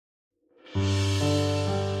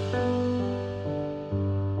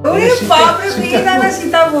बाप रे फेंके दाना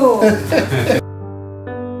सीताबो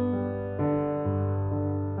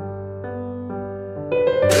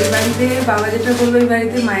এই বাড়িতে বাবা যেটা বললো এই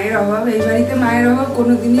বাড়িতে মায়ের অভাব এই বাড়িতে মায়ের অভাব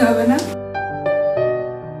কোনোদিনই হবে না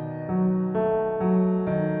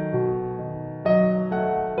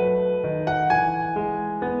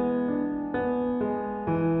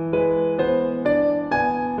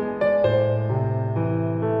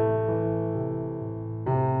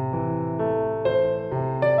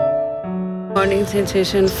মর্নিং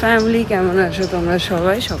সেন্সেশন ফ্যামিলি কেমন আছো তোমরা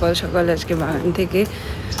সবাই সকাল সকাল আজকে বাগান থেকে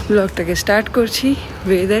ব্লগটাকে স্টার্ট করছি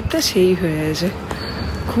ওয়েদারটা সেই হয়ে আছে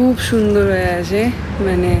খুব সুন্দর হয়ে আছে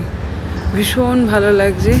মানে ভীষণ ভালো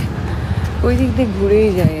লাগছে ওই দিক দিয়ে ঘুরেই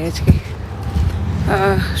যায় আজকে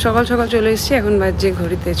সকাল সকাল চলে এসেছি এখন বাজছে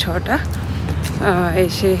ঘড়িতে 6টা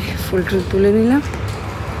এসে ফুল টুল তুলে নিলাম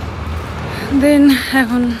দেন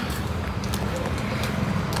এখন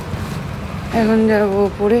যাবো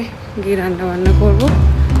উপরে গিয়ে রান্না বান্না করবো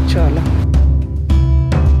চলো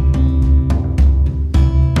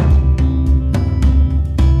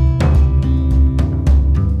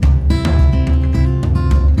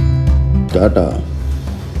tata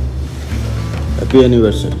happy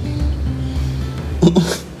anniversary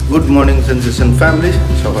good morning sensation family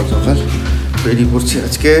সকাল সকাল বেরিয়ে পড়ছি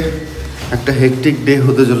আজকে একটা হেকটিক ডে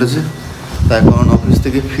হতে চলেছে তা এখন অফিস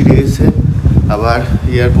থেকে ফিরে এসে আবার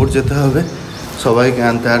এয়ারপোর্ট যেতে হবে সবাইকে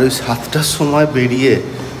আনতে আর ওই 7টার সময় বেরিয়ে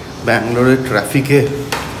ব্যাঙ্গালোরের ট্রাফিকে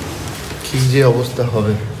কী যে অবস্থা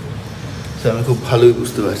হবে সে আমি খুব ভালোই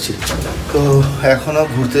বুঝতে পারছি তো এখনও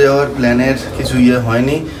ঘুরতে যাওয়ার প্ল্যানের কিছু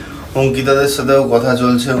হয়নি অঙ্কিতাদের সাথেও কথা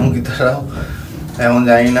চলছে অঙ্কিতারাও এমন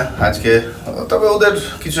জানি না আজকে তবে ওদের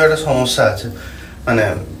কিছু একটা সমস্যা আছে মানে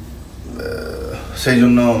সেই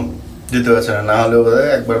জন্য যেতে পারছে না হলেও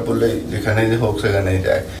একবার বললেই যেখানেই যে হোক সেখানেই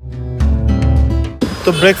যায়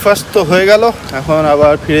তো ব্রেকফাস্ট তো হয়ে গেল এখন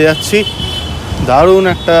আবার ফিরে যাচ্ছি দারুণ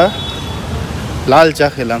একটা লাল চা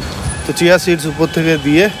খেলাম তো চিয়া সিডস উপর থেকে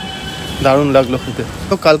দিয়ে দারুণ লাগলো খেতে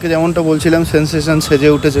তো কালকে যেমনটা বলছিলাম সেন্সেশন সেজে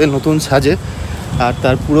উঠেছে নতুন সাজে আর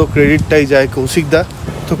তার পুরো ক্রেডিটটাই যায় কৌশিকদা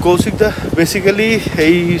তো কৌশিকদা বেসিক্যালি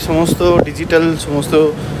এই সমস্ত ডিজিটাল সমস্ত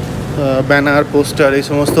ব্যানার পোস্টার এই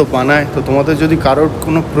সমস্ত বানায় তো তোমাদের যদি কারোর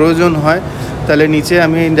কোনো প্রয়োজন হয় তাহলে নিচে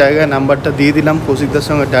আমি এই জায়গায় নাম্বারটা দিয়ে দিলাম কৌশিকদার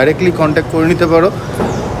সঙ্গে ডাইরেক্টলি কন্ট্যাক্ট করে নিতে পারো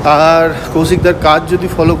আর কৌশিকদার কাজ যদি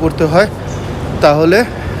ফলো করতে হয় তাহলে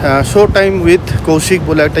শো টাইম উইথ কৌশিক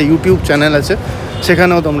বলে একটা ইউটিউব চ্যানেল আছে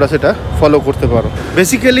সেখানেও তোমরা সেটা ফলো করতে পারো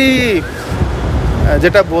বেসিক্যালি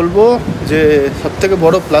যেটা বলবো যে সবথেকে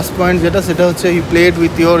বড় প্লাস পয়েন্ট যেটা সেটা হচ্ছে you play it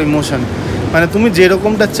with your emotion মানে তুমি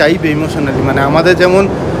যেরকমটা চাইবে ইমোশনালি মানে আমাদের যেমন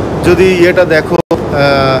যদি এটা দেখো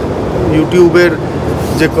ইউটিউবের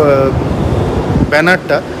যে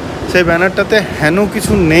ব্যানারটা সেই ব্যানারটাতে হেন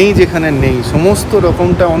কিছু নেই যেখানে নেই সমস্ত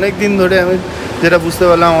রকমটা অনেক দিন ধরে আমি যেটা বুঝতে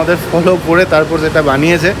পারলাম আমাদের ফলো করে তারপর যেটা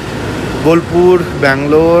বানিয়েছে বোলপুর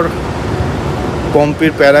ব্যাঙ্গালোর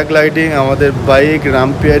পম্পির প্যারাগ্লাইডিং আমাদের বাইক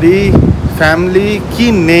রামপিয়ারি ফ্যামিলি কি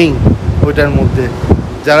নেই ওইটার মধ্যে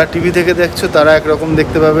যারা টিভি থেকে দেখছো তারা একরকম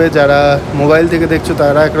দেখতে পাবে যারা মোবাইল থেকে দেখছো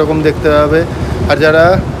তারা একরকম দেখতে পাবে আর যারা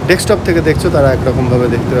ডেস্কটপ থেকে দেখছো তারা একরকমভাবে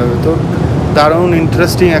দেখতে পাবে তো দারুণ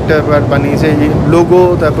ইন্টারেস্টিং একটা ব্যাপার বানিয়েছে এই লোগো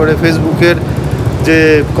তারপরে ফেসবুকের যে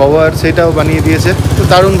কভার সেটাও বানিয়ে দিয়েছে তো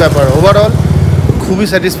দারুণ ব্যাপার ওভারঅল খুবই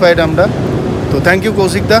স্যাটিসফাইড আমরা তো thank you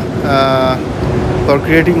কৌশিকদা for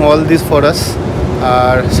creating all this for us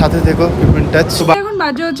আর সাথে থেকো কিপ ইন টাচ এখন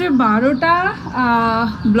বাজে হচ্ছে 12টা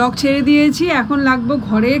ব্লগ ছেড়ে দিয়েছি এখন লাগবো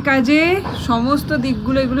ঘরের কাজে সমস্ত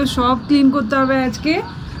দিকগুলো এগুলো সব ক্লিন করতে হবে আজকে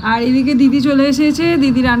আর এদিকে দিদি চলে এসেছে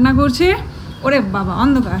দিদি রান্না করছে ওরে বাবা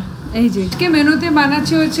অন্ধকার এই যে কে মেনুতে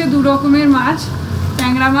বানাচ্ছি হচ্ছে 2 রকমের মাছ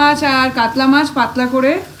ট্যাংরা মাছ আর কাতলা মাছ পাতলা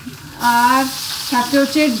করে আর সাথে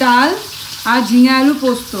হচ্ছে ডাল আর ঝিঙে আলু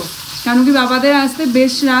পোস্ত কেন কি বাবাদের আসতে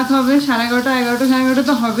বেশ রাত হবে 11:30 11টা 11:30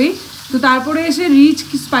 তো হবেই তো তারপরে এসে রিচ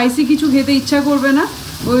স্পাইসি কিছু খেতে ইচ্ছা করবে না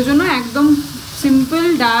ওই জন্য একদম সিম্পল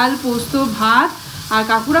ডাল পোস্ত ভাত আর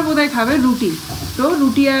কাকুরা কোথায় খাবে রুটি তো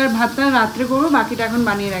রুটি আর ভাতটা রাত্রে করবো বাকিটা এখন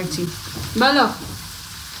বানিয়ে রাখছি বলো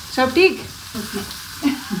সব ঠিক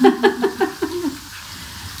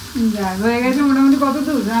যাক হয়ে গেছে মোটামুটি কত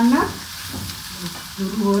দূর রান্না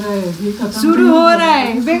শুরু হো রা হ্যায়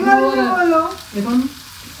বেঙ্গলি বলো এখন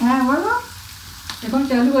হ্যাঁ বলো এখন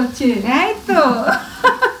চালু হচ্ছে এই তো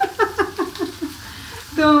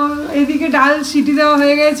তো এদিকে ডাল সিটি দেওয়া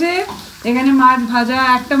হয়ে গেছে এখানে মাছ ভাজা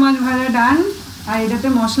একটা মাছ ভাজা ডান আর এটাতে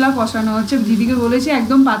মশলা কষানো হচ্ছে দিদিকে বলেছি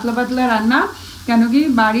একদম পাতলা পাতলা রান্না কেন কি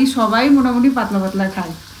বাড়ি সবাই মোটামুটি পাতলা পাতলা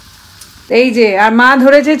খায় এই যে আর মা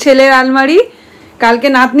ধরেছে ছেলের আলমারি কালকে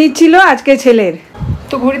নাতনির ছিল আজকে ছেলের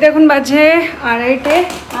তো ঘড়িতে এখন বাজে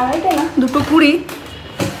 2:30 না 2:20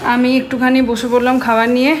 আমি একটুখানি বসে পড়লাম খাবার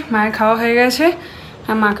নিয়ে, মায়ের খাওয়া হয়ে গেছে,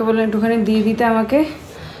 আর মাকে বললাম একটুখানি দিয়ে দিতে আমাকে,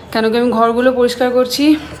 কেন কি আমি ঘরগুলো পরিষ্কার করছি।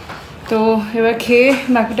 তো এবার খেয়ে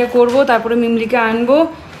বাকিটা করব, তারপরে মিমলিকে আনবো,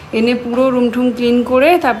 এনে পুরো রুম টুম ক্লিন করে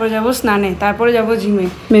তারপরে যাব স্নানে, তারপরে যাব জিমে।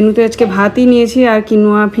 মেনুতে আজকে ভাতই নিয়েছি, আর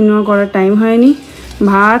কিনোয়া ফিনোয়া করার টাইম হয়নি,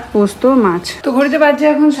 ভাত পোস্ত মাছ। তো ঘড়িতে বাজছে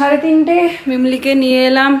এখন 3:30। মিমলিকে নিয়ে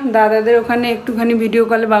এলাম দাদাদের ওখানে, একটুখানি ভিডিও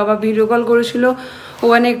কলে, বাবা ভিডিও কল করেছিল,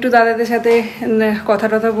 ওখানে একটু দাদাদের সাথে কথা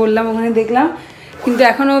টথা বললাম, ওখানে দেখলাম। কিন্তু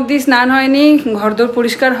এখনও অবধি স্নান হয়নি, ঘরদোর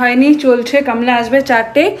পরিষ্কার হয়নি, চলছে। কামলা আসবে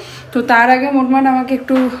 4টে, তো তার আগে মোটমাট আমাকে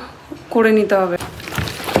একটু করে নিতে হবে।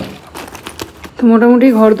 তো মোটামুটি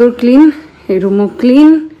ঘরদোর ক্লিন, এই রুমও ক্লিন,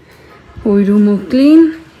 ওই রুমও ক্লিন,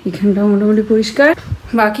 এখানটাও মোটামুটি পরিষ্কার।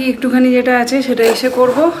 বাকি একটুখানি যেটা আছে সেটা এসে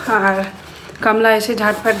করব, আর কামলা এসে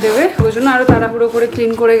ঝাড়ফাট দেবে, ওই জন্য আরও তাড়াহুড়ো করে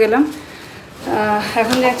ক্লিন করে গেলাম।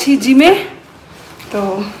 এখন যাচ্ছি জিমে। তো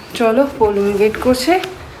চলো, পলুমি ওয়েট করছে।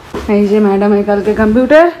 এই যে ম্যাডামের কালকে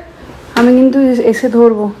কম্পিউটার, আমি কিন্তু এসে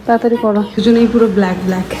ধরবো, তাড়াতাড়ি করো। দুজনেই পুরো ব্ল্যাক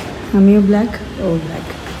ব্ল্যাক, আমিও ব্ল্যাক, ও ব্ল্যাক।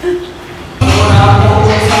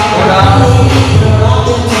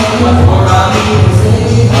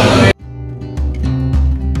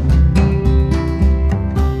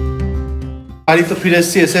 বাড়ি তো ফিরে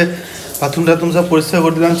এসেছি, এসে বাথরুম টাথরুম সব পরিষ্কার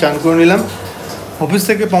করে দিলাম, চান করে নিলাম। অফিস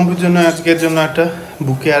থেকে পম্পির জন্য আজকের জন্য একটা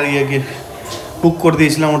বুকে আর বুক করে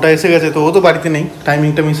দিয়েছিলাম, ওটা এসে গেছে। তো ও তো বাড়িতে নেই,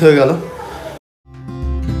 টাইমিংটা মিস হয়ে গেল।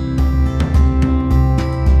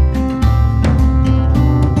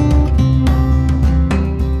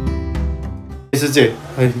 এসেছে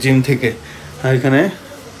জিম থেকে, আর এখানে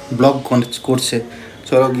ব্লগ করছে।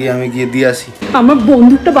 চলো গিয়ে আমি গিয়ে দিয়ে আসি। আমার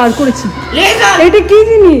বন্দুকটা বার করেছি। এটা কি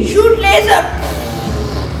জিনিস?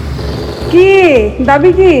 কি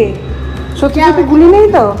দাবি? কি সত্যি সত্যি গুলি নেই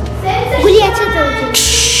তো? গুলি আছে তো,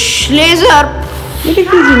 লেজার। এটা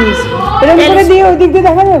কি জিনিস? এরকম করে দিয়ে ওই দিক দিয়ে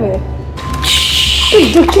দেখা যাবে?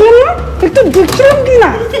 দেখছিলাম না, একটু দেখছিলাম কি না,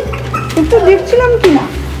 একটু দেখছিলাম কি না।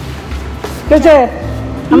 কেছে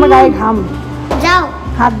আমার গায়ে ঘাম, যাও,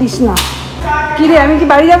 হাত দিস না। কি রে, আমি কি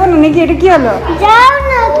বাড়ি যাবো না নাকি? এটা কি হলো? যাও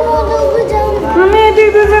না, তুমি যাও না। আমি এদিক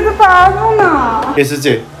দিয়ে যেতে পারবো না।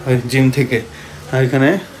 এসেছে জিম থেকে, আর এখানে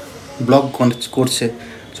ব্লগ করছে।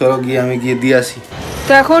 চলো গিয়ে আমি গিয়ে দিয়ে আসি।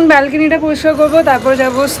 তো এখন ব্যালকনিটা পরিষ্কার করবো, তারপর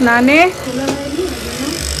যাব স্নানে।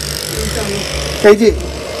 এই যে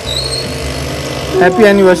হ্যাপি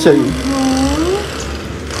অ্যানিভার্সারি।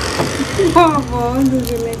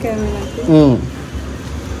 দুজনে ক্যামেরাতে।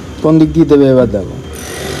 কোন দিক দিয়ে দেবে এবার দেখো।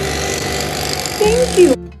 Thank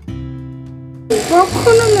you.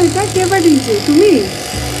 কখনো না, এটা কে পাঠিয়েছে? তুমি?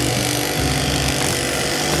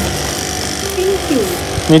 Thank you.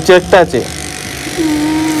 নিচে একটা আছে,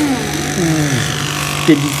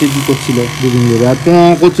 কেজি কেজি করছিল দুদিন ধরে, আর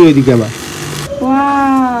তোমার করছো ওইদিকে আবার।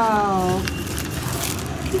 Wow,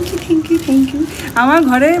 thank you thank you. আমার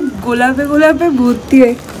ঘরে গোলাপে গোলাপে ভর্তি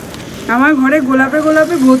হয়ে, আমার ঘরে গোলাপে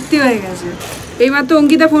গোলাপে ভর্তি হয়ে গেছে। এইমাত্র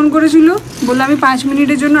অঙ্কিতা ফোন করেছিল, বললো আমি 5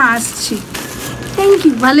 মিনিটের জন্য আসছি। থ্যাংক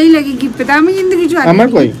ইউ, ভালোই লাগে গিফট পেতে। আমি কিন্তু কিছু আমার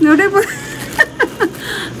কই ওটাই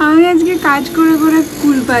আমি আজকে কাজ করে করে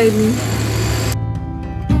কুল পাইনি।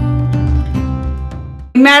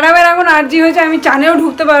 ম্যাডামের এখন আর্জি হয়েছে, আমি চানেও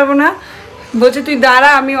ঢুকতে পারবো না, বলছে তুই দাঁড়া,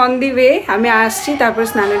 আমি অন দি ওয়ে, আমি আসছি, তারপর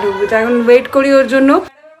স্নানে ঢুকবি। তো এখন ওয়েট করি ওর জন্য।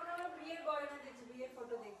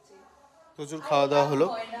 প্রচুর খাওয়া দাওয়া হলো।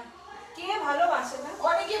 কে ভালোবাসে না?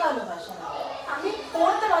 অনেকেই ভালোবাসে না, আমি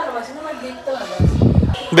পড়তে ভালোবাসি না, আমার দেখতে ভালোবাসি।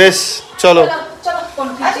 বেশ চলো।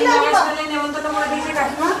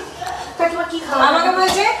 আমাকে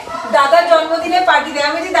বলছে দাদার জন্মদিনে পার্টি দেয়,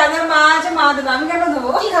 আমি বলছি দাদার মা আছে, মা দেবে, আমি কেন দেবো?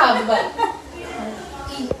 কি খাওয়াবে বল?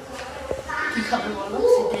 কি খাবে বলো,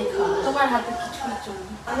 সেটাই খাওয়া। তোমার হাতে কিছু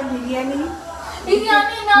চলবে। আমি বিরিয়ানি,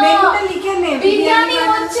 বিরিয়ানি না, মেনুটা লিখে নে। বিরিয়ানি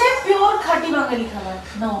হচ্ছে পিওর খাঁটি বাঙালি খাবার।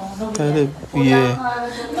 নো নো, তাহলে ইয়ে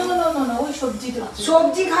নো নো নো নো, ওই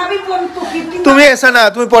সবজি খাবি। তুমি এসো না,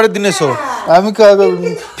 তুমি পরের দিন এসো। আমি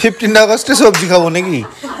 15 আগস্টে সবজি খাবো নাকি?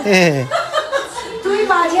 তুই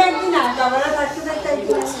মাঝে একদিন আয়, বাবারা থাকতে থাকতে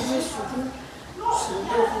একদিন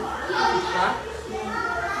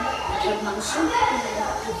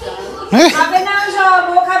খাবে না সব,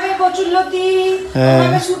 ও খাবে কচুরলতি,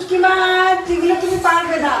 খাবে শুটকি মাছ, যেগুলো তুমি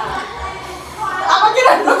পারবে না। আমাকে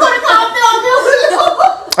রান্না করে খাওয়াতে হবে ওগুলো।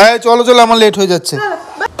 চলো চলো, আমার লেট হয়ে যাচ্ছে।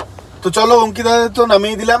 তো চলো, অঙ্কিতা তো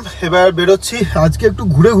নামিয়ে দিলাম, এবার বেরোচ্ছি। আজকে একটু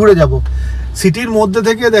ঘুরে ঘুরে যাব। সিটির মধ্যে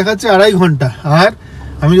থেকে দেখাচ্ছে 2.5 ঘন্টা, আর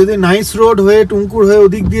আমি যদি নাইস রোড হয়ে টুঙ্কুর হয়ে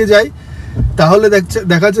ওদিক দিয়ে যাই তাহলে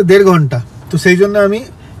দেখাচ্ছে 1.5 ঘন্টা। তো সেই জন্য আমি,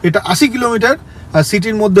 এটা 80 কিলোমিটার, আর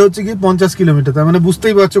সিটির মধ্যে হচ্ছে কি 50 কিলোমিটার। তার মানে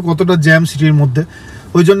বুঝতেই পারছো কতটা জ্যাম সিটির মধ্যে,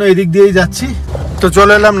 ওই জন্য এদিক দিয়েই যাচ্ছি। তো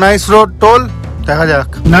চলে এলাম নাইস রোড টোল, দেখা যাক।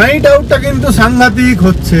 নাইট আউটটা কিন্তু সাংঘাতিক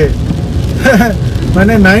হচ্ছে।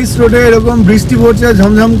 মানে নাইস রোডে এরকম বৃষ্টি পড়ছে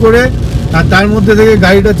ঝমঝম করে, আর তার মধ্যে থেকে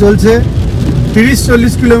গাড়িটা চলছে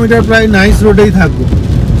 30-40 কিলোমিটার প্রায় নাইস রোডেই থাকবো,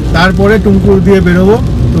 তারপরে টুমকুর দিয়ে বেরোবো।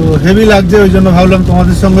 তো হেভি লাগছে, ওই জন্য ভাবলাম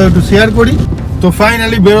তোমাদের সঙ্গে একটু শেয়ার করি। তো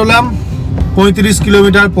ফাইনালি বেরোলাম 35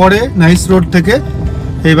 কিলোমিটার পরে নাইস রোড থেকে।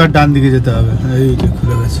 এইবার ডান দিকে যেতে হবে, এই যে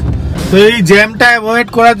খুলে গেছে। তো এই জ্যামটা অ্যাভয়েড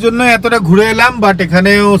করার জন্য এতটা ঘুরে এলাম, বাট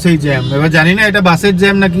এখানেও সেই জ্যাম। এবার জানি না এটা বাসের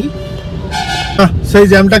জ্যাম নাকি, সেই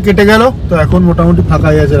জ্যামটা কেটে গেল। তো এখন মোটামুটি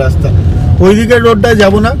ফাঁকাই আছে রাস্তা। ওই দিকের রোডটায়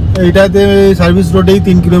যাবো না, এইটাতে সার্ভিস রোডেই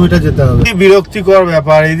 3 কিলোমিটার যেতে হবে। বিরক্তিকর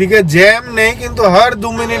ব্যাপার, এইদিকে জ্যাম নেই কিন্তু হর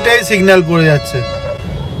 2 মিনিটেই সিগন্যাল পড়ে যাচ্ছে।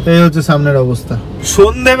 এই হচ্ছে সামনের অবস্থা।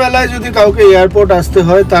 সন্ধেবেলায় যদি কাউকে এয়ারপোর্ট আসতে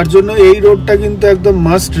হয় তার জন্য এই রোডটা কিন্তু একদম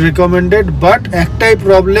মাস্ট রেকমেন্ডেড। বাট একটাই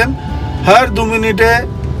প্রবলেম, হর 2 মিনিটে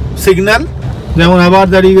সিগন্যাল। যেমন আবার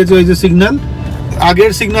দাঁড়িয়ে গেছে ওই যে সিগন্যাল,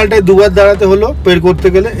 আগের সিগন্যালটায় দুবার দাঁড়াতে হলো বের করতে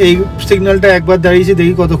গেলে, এই সিগন্যালটা একবার দাঁড়িয়েছি,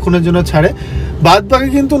 দেখি কতক্ষণের জন্য ছাড়ে। বাদ বাকি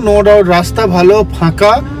কিন্তু নো ডাউট রাস্তা ভালো,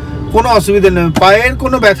 ফাঁকা, কোনো অসুবিধা নেই, পায়ের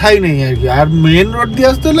কোনো ব্যথাই নেই আর কি। আর মেন রোড দিয়ে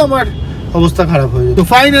আসতে হলে আমার অবস্থা খারাপ হয়ে যায়। তো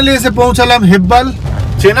ফাইনালি এসে পৌঁছালাম হেব্বাল।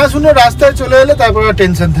 চেনাশুনো রাস্তায় চলে এলে তারপর আর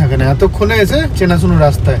টেনশন থাকে না, এতক্ষণে এসে চেনাশুনো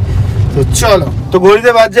রাস্তায়। তো চলো, তো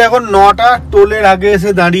ঘড়িতে বাজছে এখন 9টা, টোলের আগে এসে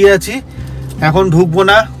দাঁড়িয়ে আছি। এখন ঢুকবো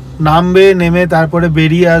না, নামবে, নেমে তারপরে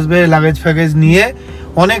বেরিয়ে আসবে লাগেজ ফ্যাগেজ নিয়ে,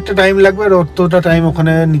 অনেকটা টাইম লাগবে, আর অতটা টাইম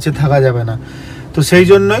ওখানে নিচে থাকা যাবে না। তো সেই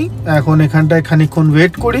জন্যই এখন এখানটায় খানিকক্ষণ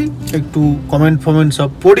ওয়েট করি, একটু কমেন্ট ফমেন্ট সব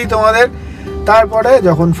পড়ি তোমাদের, তারপরে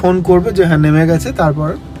যখন ফোন করবে যে হ্যাঁ নেমে গেছে, তারপর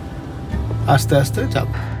আস্তে আস্তে যাব।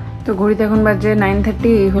 তো ঘড়িতে এখন বাজে 9:30,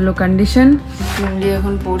 এই হলো কন্ডিশন। মিমলি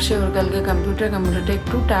এখন পড়ছে, ওর কালকে কম্পিউটারটা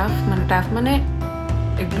একটু টাফ মানে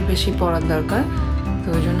একটু বেশি পড়ার দরকার, তো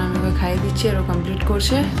ওই জন্য আমি ওকে খাইয়ে দিচ্ছি আর ও কমপ্লিট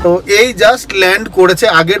করছে। তো এই জাস্ট ল্যান্ড করেছে।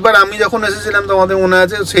 আগের বার আমি যখন এসেছিলাম তোমাদের মনে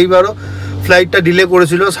আছে, সেইবারও ফ্লাইটটা ডিলে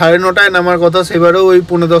করেছিল, 9:30 নামার কথা, সেইবারও ওই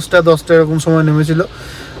 10:45 এরকম সময় নেমেছিল।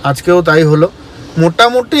 আজকেও তাই হলো।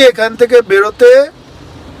 মোটামুটি এখান থেকে বেরোতে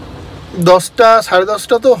 10টা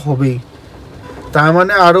 10:30 তো হবেই, তার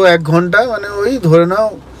মানে আরও 1 ঘন্টা, মানে ওই ধরে নাও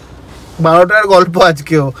 12টার গল্প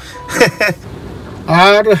আজকেও।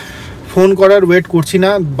 আর ফোন করার ওয়েট করছি না,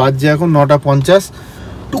 বাজছে এখন 9:50,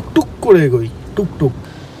 টুকটুক করে এগোই, টুকটুক।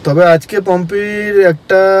 তবে আজকে পম্পির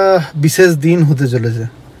একটা বিশেষ দিন হতে চলেছে।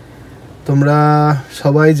 তোমরা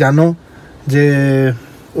সবাই জানো যে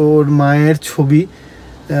ওর মায়ের ছবি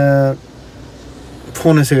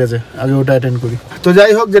ফোন এসে গেছে, আগে ওটা অ্যাটেন্ড করি। তো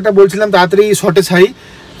যাই হোক, যেটা বলছিলাম তাড়াতাড়ি শর্টে ছাড়ি।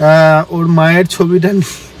 ওর মায়ের ছবিটা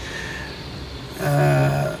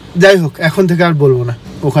যাই হোক, এখন থেকে আর বলবো না,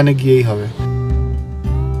 ওখানে গিয়েই হবে।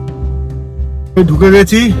 ঢুকে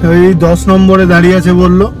গেছি, ওই 10 নম্বরে দাঁড়িয়ে আছে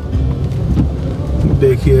বললো,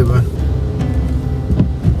 দেখি এবার।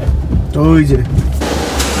 ওই যে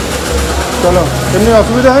চলো, এমনি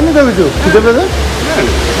অসুবিধা হয়নি তো কিছু খুঁজে পেতে?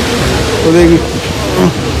 তো দেখি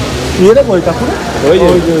ইয়েটা কই কাকুরা,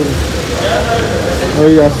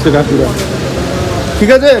 ওই আসছে কাকুরা। ঠিক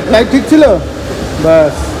আছে, ফ্লাইট ঠিক ছিল?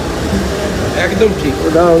 বাস একদম ঠিক,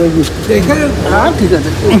 দাও দেখি। হ্যাঁ ঠিক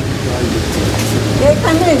আছে।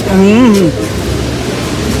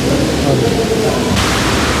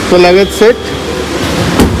 তো লাগেজ সেট,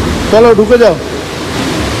 চলো ঢুকে যাও।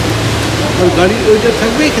 গাড়ি ওইটা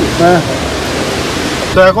থাকবে এখানে? হ্যাঁ।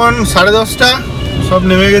 তো এখন 10:30, সব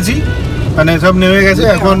নেমে গেছি, মানে সব নেমে গেছে,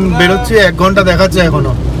 এখন বেরোচ্ছি। 1 ঘন্টা দেখাচ্ছে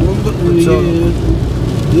এখনো।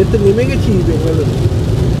 নেমে গেছি।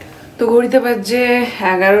 তো ঘড়িতে বাজছে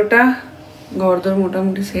 11টা, ঘরদোর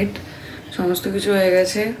মোটামুটি সেট, সমস্ত কিছু হয়ে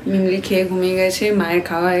গেছে। মিমলি খেয়ে ঘুমিয়ে গেছে, মায়ের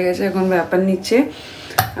খাওয়া হয়ে গেছে, এখন ব্যাপার নিচ্ছে।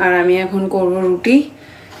 আর আমি এখন করব রুটি।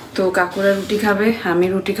 তো কাকুরা রুটি খাবে, আমি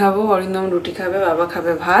রুটি খাবো, অরিন্দম রুটি খাবে, বাবা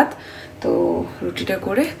খাবে ভাত। তো রুটিটা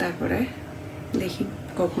করে তারপরে দেখি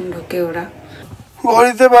কখন ঢোকে ওরা।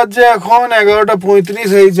 ঘড়িতে বাজছে এখন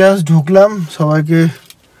 11:35, এই জাস্ট ঢুকলাম, সবাইকে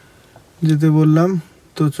যেতে বললাম।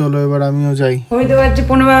 তো চলো এবার আমিও যাই। ঘড়িতে বাজছে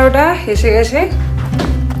 11:15, এসে গেছে।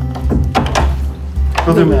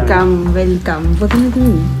 Welcome welcome. প্রথমে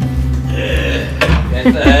তুমি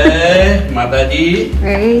মাতাজি,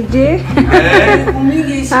 এই যে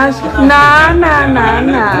না না না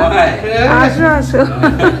না, আসো আসো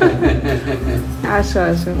আসো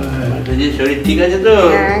আসো। মাতাজি শরীর ঠিক আছে তো?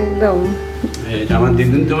 একদম। আমার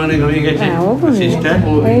দিদুন তো মানে ঘুমিয়ে গেছে। সিস্টার,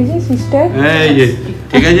 এই যে সিস্টার, এই যে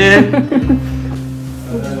ঠিক আছে।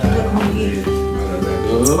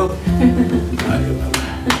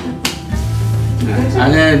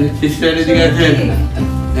 আরে সিস্টার এদিকে আছে,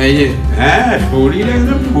 এই যে। হ্যাঁ, শরীর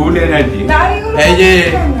একদম ফুল এনার্জি। এই যে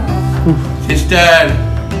সিস্টার,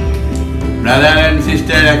 ব্রাদার এন্ড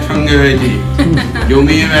সিস্টার একসঙ্গে হয়েছি,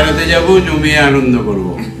 জমিয়ে বেড়াতে যাব, জমিয়ে আনন্দ করব।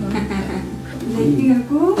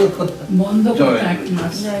 বন্ধ জয়। করতে 1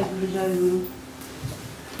 মাস।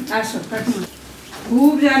 আসো কাকিমা।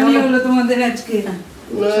 খুব জার্নি হলো তোমাদের আজকে।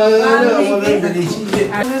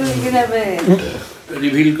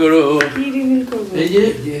 রিভিল করো। কি রিভিল করবো? এই যে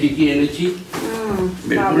কি কি এনেছি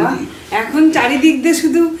বের করে বাবা দিই। এখন চারিদিক দিয়ে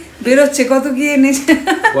শুধু বেরোচ্ছে কত কি এনেছে।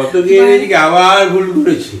 কত কি এনেছি কি আবার ভুল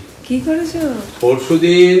করেছি। কি করেছো?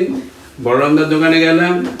 পরশুদিন বড়রামদার দোকানে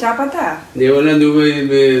গেলাম, চা পাতা? দিয়ে বললাম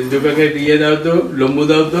দু প্যাকেট ইয়ে দাও তো, লম্বু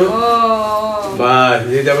দাও তো। ও বাস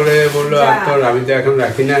দিয়ে তারপরে বললো যা। আর তোর আমি তো এখন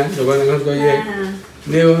রাখি না দোকান, এখন তো ইয়ে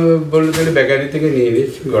দিয়ে বললো তাহলে বেকারি থেকে নিয়ে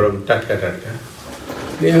নিস গরম টাটকা টাটকা।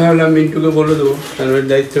 দিয়ে ভাবলাম মিন্টুকে বলে দেবো, কারণ ওর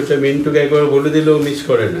দায়িত্বটা মিন্টুকে একবার বলে দিলেও মিস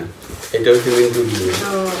করে না। এটা হচ্ছে মিন্টুর নিয়ে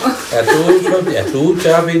এত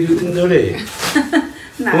চাপ এই দুদিন ধরে।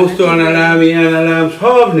 না, সমস্ত আনালাম আনালাম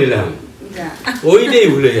সব নিলাম, যা। ওইটাই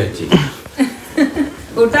ভুলে যাচ্ছি।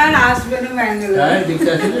 ওটা আর আসবে না ব্যাঙ্গালোর।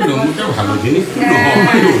 লম্বুটা ভালো জিনিস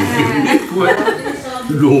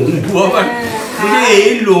লম্বু আবার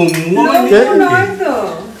এই লম্বু নয় তো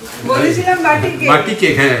বলেছিলাম বাটিকে। বাটিকে,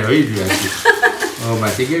 হ্যাঁ ওই ও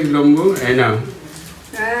বাটিকে লম্বু এই নাও।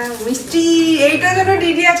 মিষ্টি এইটার জন্য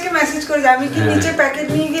দিদি আজকে মেসেজ করেছে। আমি কি নিচে প্যাকেট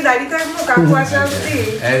নিয়ে গিয়ে দাঁড়িয়ে থাকবো কাকু আসা অবধি?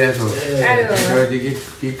 এই দেখো আরে বাবা। এদিকে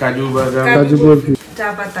কি কাজু বাদাম, কাজু বরফি, চা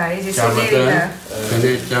পাতা, এই যে চা পাতা, এখানে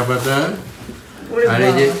চা পাতা, আর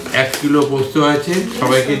এই যে 1 কিলো পোস্ত আছে,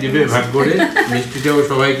 সবাইকে দেবে ভাগ করে, মিষ্টিটাও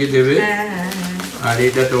সবাইকে দেবে। আর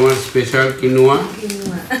এটা তোমার স্পেশাল কিনোয়া।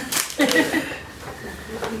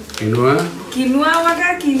 কিনোয়া কিনুয়া আমাকে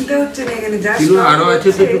আর কিনতে হচ্ছে না এখানে, যা কিনোয়া আরো আছে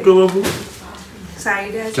তো দুটো বাবু,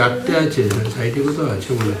 সাইডে আছে। 4টে আছে, সাইডে কোথাও আছে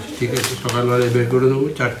মনে হচ্ছে। ঠিক আছে, সকালবেলায় বের করে দেবো।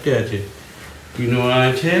 4টে আছে, কিনোয়া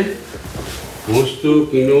আছে, পোস্ত,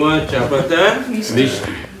 কিনোয়া, চা পাতা, মিষ্টি।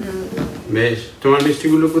 বেশ, তোমার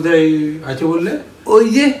মিষ্টিগুলো কোথায় আছে বললে? ওই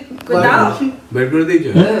যে দাও বের করে দিয়েছো?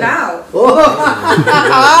 দাও।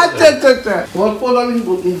 আচ্ছা আচ্ছা আচ্ছা পরপর আমি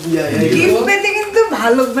গিফট পেতে কিন্তু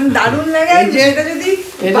ভালো, মানে দারুণ লাগে। আর যেটা যদি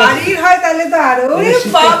বাড়ির হয় তাহলে তো আরো। ওরে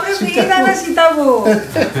বাপরে, মিহিদানা সীতাবো,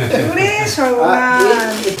 ওরে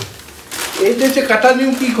সর্বনাশ। এইটা হচ্ছে কাটা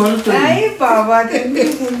নিমকি ঘর তৈরি। এই বাবা, থ্যাংক ইউ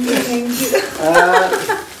থ্যাংক ইউ।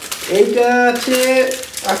 এইটা আছে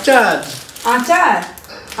আচার, আচার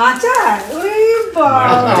আচার, ওরে বাবা,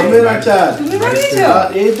 আমের আচার। তুমি বানিয়েছো? আর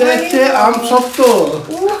এইটা হচ্ছে আম শক্ত।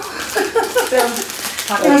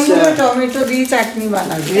 টমেটো দিয়ে চাটনি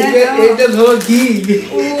বানাবে। এইটা ধরো ঘি।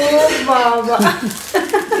 ও বাবা,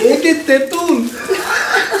 এইটা তেঁতুল।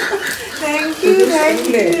 Thank you thank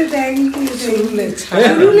you thank you.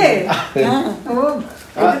 চুরুলে? ও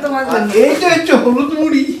এটা তোমার আর জন্য। এইটা হচ্ছে হলুদ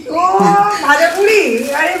মুড়ি। ও ভাজা পুরি,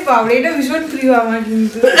 আরে বাবা, এটা ভীষণ প্রিয় আমার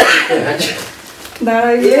কিন্তু।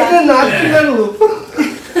 দাঁড়াই, এইটা নারকেল নাড়ু।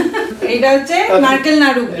 এইটা হচ্ছে নারকেল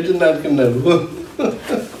নাড়ু। এটা নারকেল নাড়ু।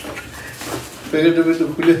 প্যাকেটের ভিতরে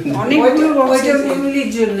খুলে অনেকগুলো ওইটা ফ্যামিলির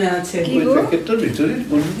জন্য আছে। কি ওই গো? প্যাকেটটার ভিতরে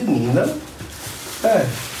বলি যে নিয়ে নাও। হ্যাঁ,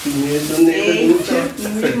 মেয়ের জন্য এটা এই নিয়েছে।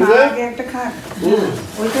 মা আগে একটা খাক,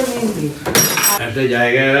 ওইটা মেনলি। একটা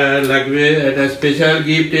জায়গা লাগবে, একটা স্পেশাল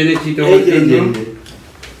গিফট এনেছি এই তোমার যে, জন্য।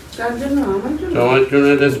 তার জন্য আমার জন্য তোমার জন্য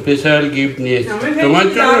একটা স্পেশাল গিফট নিয়ে এসেছি। আমার তোমার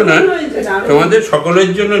কাছে জন্য না, দারুণ হয়েছে, দারুণ। তোমাদের সকলের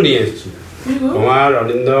জন্য নিয়ে এসেছি। তোমার,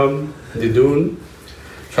 অরিন্দম, দিদুন,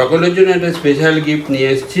 সকলের জন্য একটা স্পেশাল গিফট নিয়ে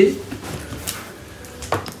এসেছি।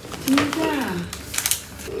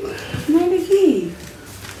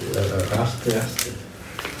 আস্তে আস্তে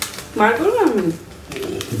বার করবো আমি?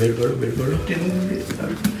 বের করো বের করো।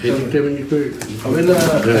 এদিকটা এমনি করে হবে না।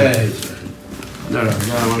 হ্যাঁ, দাঁড়াও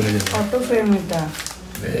দাঁড়াও, আমার কাছে ফটো ফ্রেম এটা।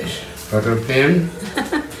 বেশ, ফটোর ফ্রেম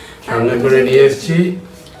সামনে করে নিয়ে এসেছি।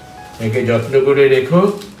 একে যত্ন করে রেখো,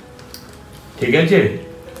 ঠিক আছে?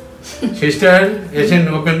 সিস্টার এসেন,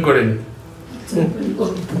 ওপেন করেন।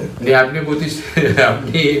 দিয়ে আপনি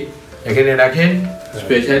আপনি এখানে রাখেন,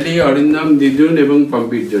 স্পেশালি অরিন্দম, দিদুন এবং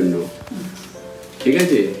পম্পির জন্য, ঠিক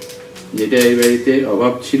আছে? যেটা এই বাড়িতে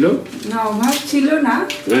অভাব ছিল। না, অভাব ছিল না।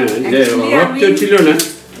 হ্যাঁ, Actually অভাব তো আমি- ছিল না।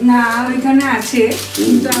 না, ওইখানে আছে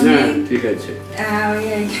কিন্তু না, আমি ঠিক আছে।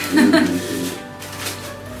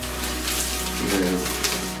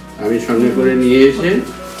 আমি সঙ্গে করে নিয়ে এসে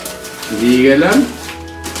দিয়ে গেলাম।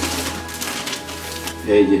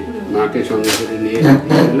 এই যে মাকে সঙ্গে করে নিয়ে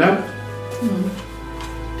গেলাম,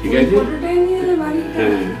 ঠিক আছে? ফটোটাই নিয়ে এলে বাড়িতে।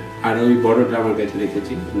 হ্যাঁ, আর ওই বড়টা আমার কাছে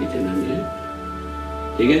রেখেছি নিচে নামিয়ে,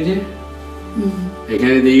 ঠিক আছে?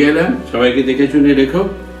 এখানে দিয়ে গেলাম, সবাইকে দেখে শুনে রেখো।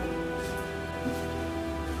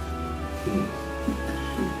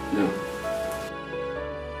 নাও।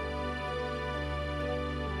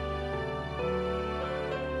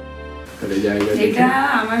 তাহলে জায়গা দেখে এটা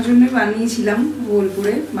আমার জন্য বানিয়েছিলাম,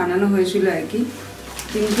 বোলপুরে বানানো হয়েছিল আর কি,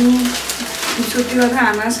 কিন্তু সত্যি কথা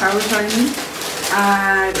আনার সাহস হয়নি।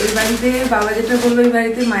 আর এই বাড়িতে বাবা যেটা বললো, এই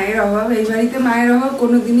বাড়িতে মায়ের অভাব, এই বাড়িতে মায়ের অভাব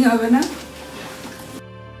কোনোদিনই হবে না।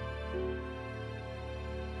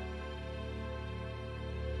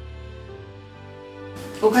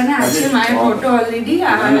 ওখানে আছে মায়ের ফটো অলরেডি,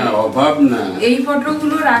 আর অভাব না, এই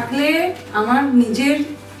ফটোগুলো রাখলে আমার নিজের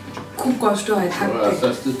খুব কষ্ট হয় থাকতে,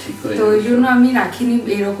 তো ওই জন্য আমি রাখিনি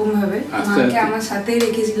এরকম ভাবে, মাকে আমার সাথেই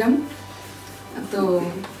রেখেছিলাম। তো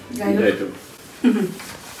যাই হোক,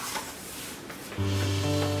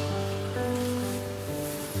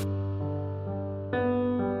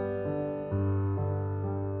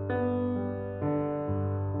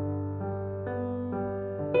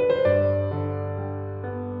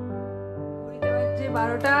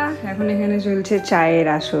 এখন এখানে চলছে চায়ের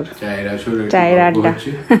আসর, চায়ের আড্ডা,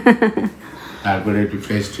 তারপরে একটু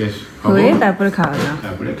ফ্রেশ হয়ে তারপরে খাওয়া দাওয়া।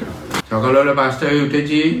 সকালবেলা 5টায়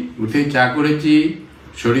উঠেছি, উঠে চা করেছি,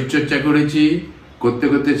 শরীরচর্চা করেছি, করতে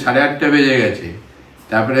করতে 8:30 বেজে গেছে।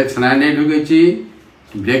 তারপরে স্নানে ঢুকেছি,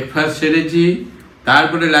 ব্রেকফাস্ট সেরেছি,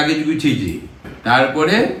 তারপরে লাগেজ গুছিয়েছি,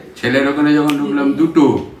 তারপরে ছেলের ওখানে যখন ঢুকলাম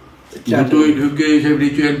দুটোই ঢুকে সব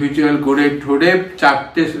রিচুয়াল করে ঠোরে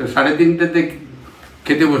 4টে 3:30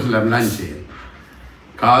 খেতে বসলাম লাঞ্চে।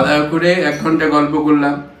 খাওয়া দাওয়া করে 1 ঘন্টা গল্প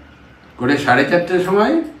করলাম, করে 4:30টার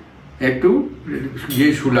সময় একটু গিয়ে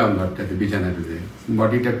শুলাম ঘরটাতে, বিছানাটাতে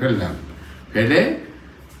বডিটা ফেললাম, ফেলে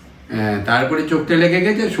তারপরে চোখটা লেগে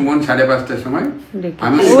গেছে। সুমন 5:30টার সময়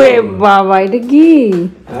আমি বাবা এটা কি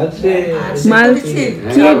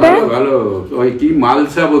ভালো ওই কি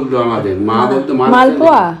মালসা বলতো, আমাদের মা বলতো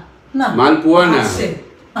মালপোয়া, মালপোয়া না।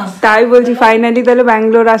 তাই বলছি ফাইনালি তাহলে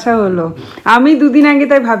ব্যাঙ্গালোর আসা হলো। আমি 2 দিন আগে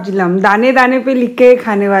তাই ভাবছিলাম দানে দানে পে লিখে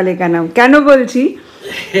খানে वाले का नाम। কেন বলছি,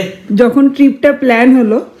 যখন ট্রিপটা প্ল্যান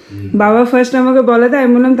হলো বাবা ফার্স্ট আমাকে বলাতে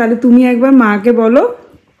আমি বললাম তাহলে তুমি একবার মাকে বলো,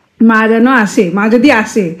 মা যেন আসে, মা যদি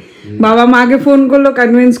আসে। বাবা মাকে ফোন করলো,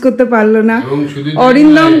 কনভিন্স করতে পারলো না।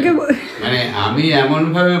 অরিন্দমকে মানে আমি এমন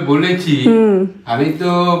ভাবে বলেছি, আমি তো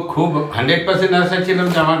খুব 100% আশা ছিলাম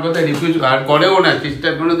যে আমার কথা রিফিউজ আর করেও না,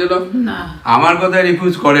 সিস্টার কোনোদিনও আমার কথা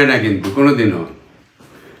রিফিউজ করে না, কিন্তু কোনোদিনও।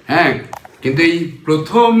 হ্যাঁ, কিন্তু এই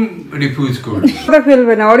প্রথম রিফিউজ করলো, কথা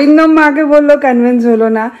ফেলবে না। অরিন্দম মাকে বললো, কনভিন্স হলো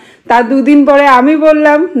না। তার 2 দিন পরে আমি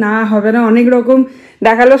বললাম না হবে না, অনেক রকম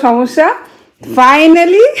দেখালো সমস্যা।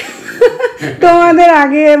 ফাইনালি তোমাদের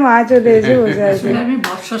আগে মা চলে এসে বসে আছে। আমি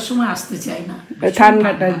বর্ষার সময় আসতে চাই না,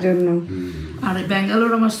 ঠান্ডাটার জন্য। আর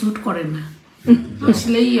ব্যাঙ্গালোর আমার স্যুট করে না,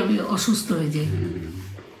 আসলেই আমি অসুস্থ হয়ে যাই।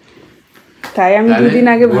 তাই আমি 2 দিন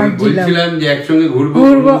আগে ভাবছিলাম যে একসঙ্গে ঘুরবো,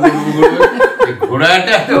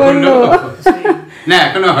 ঘোরাটা হলো না,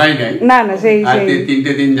 এখনো হয় নাই। না না, সেই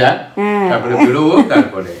 3টে দিন যাক, তারপরে বেরোবো।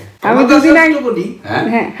 তারপরে আমি 2 দিন আগে বলি,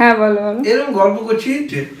 হ্যাঁ বলো। এরকম গল্প করছি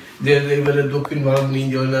যে এবারে দক্ষিণ ভারত নিয়ে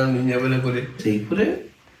যাবে করে, সেই করে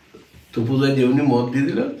তো পূজায় যেমনি মত দিয়ে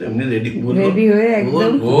দিল তেমনি রেডি হয়ে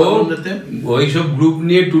একদম ওই সব গ্রুপ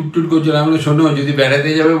নিয়ে টুট করছিল। আমরা শোনো, যদি বেড়াতে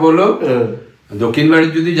যাবে বলো, দক্ষিণ ভারত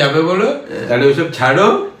যদি যাবে বলো, তাহলে ওইসব ছাড়ো।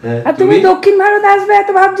 আর তুমি দক্ষিণ ভারত আসবে এত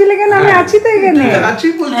ভাবছিলে কেন? আমি আছি তো এখানে,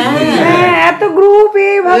 এত গ্রুপ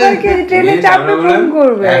এইভাবে ট্রেনে চাপবে, ফোন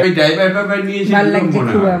করবে। ভালো লাগছে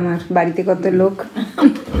খুব আমার, বাড়িতে কত লোক।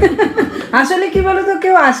 আসলে কি বলতো,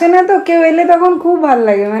 কেউ আসে না তো, কেউ এলে তখন খুব ভালো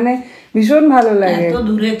লাগে, মানে ভীষণ ভালো লাগে।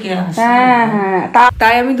 হ্যাঁ হ্যাঁ,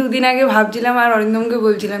 তাই আমি 2 দিন আগে ভাবছিলাম আর অরিন্দমকে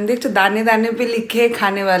বলছিলাম, দেখছো দানে দানে পে লিখে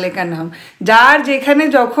খানে वाले का नाम। যার যেখানে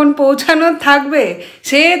যখন পৌঁছানোর থাকবে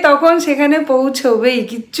সে তখন সেখানে পৌঁছবেই,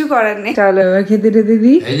 কিচ্ছু করার নেই। চলো এবার খেতে টেতে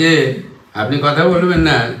দিই। এই যে আপনি কথা বলবেন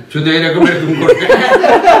না, শুধু এরকম করবেন,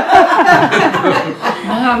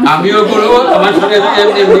 আমিও করবো, আমার সঙ্গে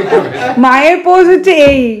মায়ের পোজ হচ্ছে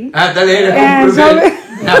এই। হ্যাঁ, তাহলে এরকম করবেন,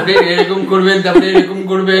 আপনি এরকম করবেন, তারপরে এরকম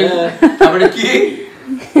করবেন, তারপরে কি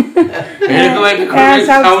এরকম একটা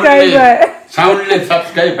সাউন্ডলেস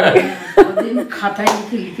সাবস্ক্রাইবার।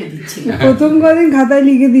 প্রথম কদিন খাতায়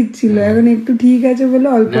লিখে দিচ্ছিল, এখন একটু ঠিক আছে বলে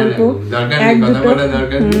অল্প অল্প এক দুটো।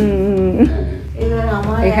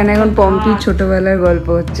 এখানে এখন পম্পির ছোটবেলার গল্প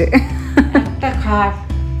হচ্ছে। একটা খাট,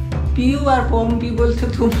 পিউ আর পম্পি বলছে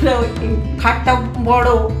তোমরা ওই খাটটা বড়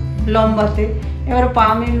লম্বাতে, এবার পা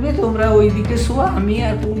মিলবে, তোমরা ওই দিকে শোয়া, আমি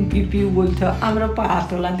আর পম্পি পিউ বলতে আমরা পা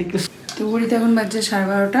তোলার দিকে। তো ঘড়িতে এখন বাজছে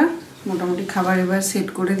 12:30, মোটামুটি খাবার এবার সেট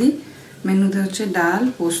করে দিই। মেনুতে হচ্ছে ডাল,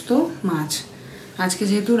 পোস্ত, মাছ। আজকে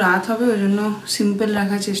যেহেতু রাত হবে ওই জন্য সিম্পল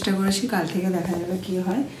রাখার চেষ্টা করেছি, কাল থেকে দেখা যাবে কি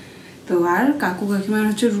হয়। তো আর কাকু কাকিমার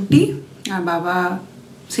হচ্ছে রুটি, আর বাবা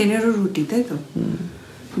সেনেরও রুটি, তাই তো?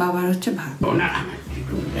 বাবার হচ্ছে ভাত।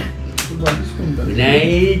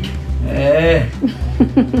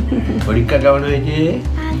 পরীক্ষা কেমন হয়েছে?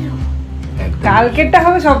 কালকেরটা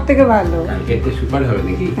হবে সব থেকে ভালো, কালকেরটা সুপার হবে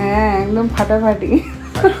নাকি? হ্যাঁ একদম ফাটাফাটি।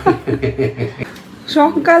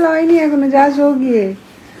 সকাল হয়নি এখনো, যা শো গিয়ে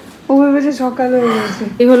ও ভেবেছে সকাল হয়ে গেছে।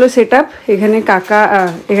 এই হলো সেট আপ। এখানে কাকা,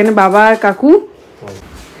 এখানে বাবা আর কাকু,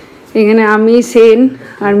 এখানে আমি, সেন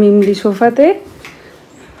আর মিমলি সোফাতে,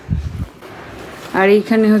 আর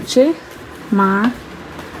এইখানে হচ্ছে মা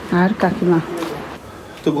আর কাকিমা।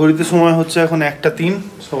 তো ঘড়িতে সময় হচ্ছে এখন 1:03,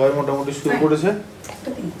 সবাই মোটামুটি শুরু করেছে।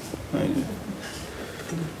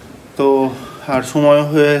 তো আর সময়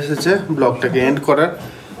হয়ে এসেছে ব্লগটাকে এন্ড করার।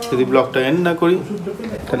 যদি ব্লগটা এন্ড না করি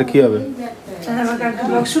তাহলে কি হবে,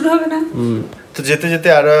 ব্লগ শুরু হবে না। তো যেতে যেতে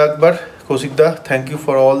আরও একবার কৌশিকদা, thank you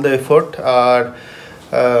for all the effort. আর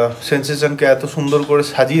সেন্সেশনকে এত সুন্দর করে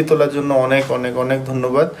সাজিয়ে তোলার জন্য অনেক অনেক অনেক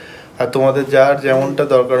ধন্যবাদ। আর তোমাদের যার যেমনটা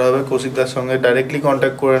দরকার হবে কৌশিকদার সঙ্গে ডাইরেক্টলি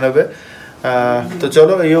কন্ট্যাক্ট করে নেবে। তো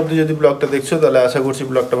চলো, এই অবধি যদি ব্লগটা দেখছো তাহলে আশা করছি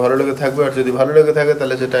ব্লগটা ভালো লেগে থাকবে। আর যদি ভালো লেগে থাকে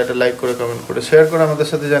তাহলে সেটা একটা লাইক করে, কমেন্ট করে, শেয়ার করে আমাদের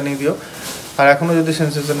সাথে জানিয়ে দিও। আর এখনও যদি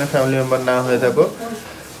সেন্সেশনের ফ্যামিলি মেম্বার না হয়ে থাকো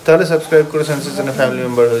তাহলে সাবস্ক্রাইব করে সেন্সেশনের ফ্যামিলি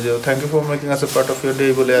মেম্বার হয়ে যাও। Thank you for making us A part of your day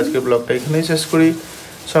বলে আজকের ব্লগটা এখানেই শেষ করি।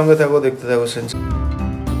 সঙ্গে থাকো, দেখতে থাকো সেন্স।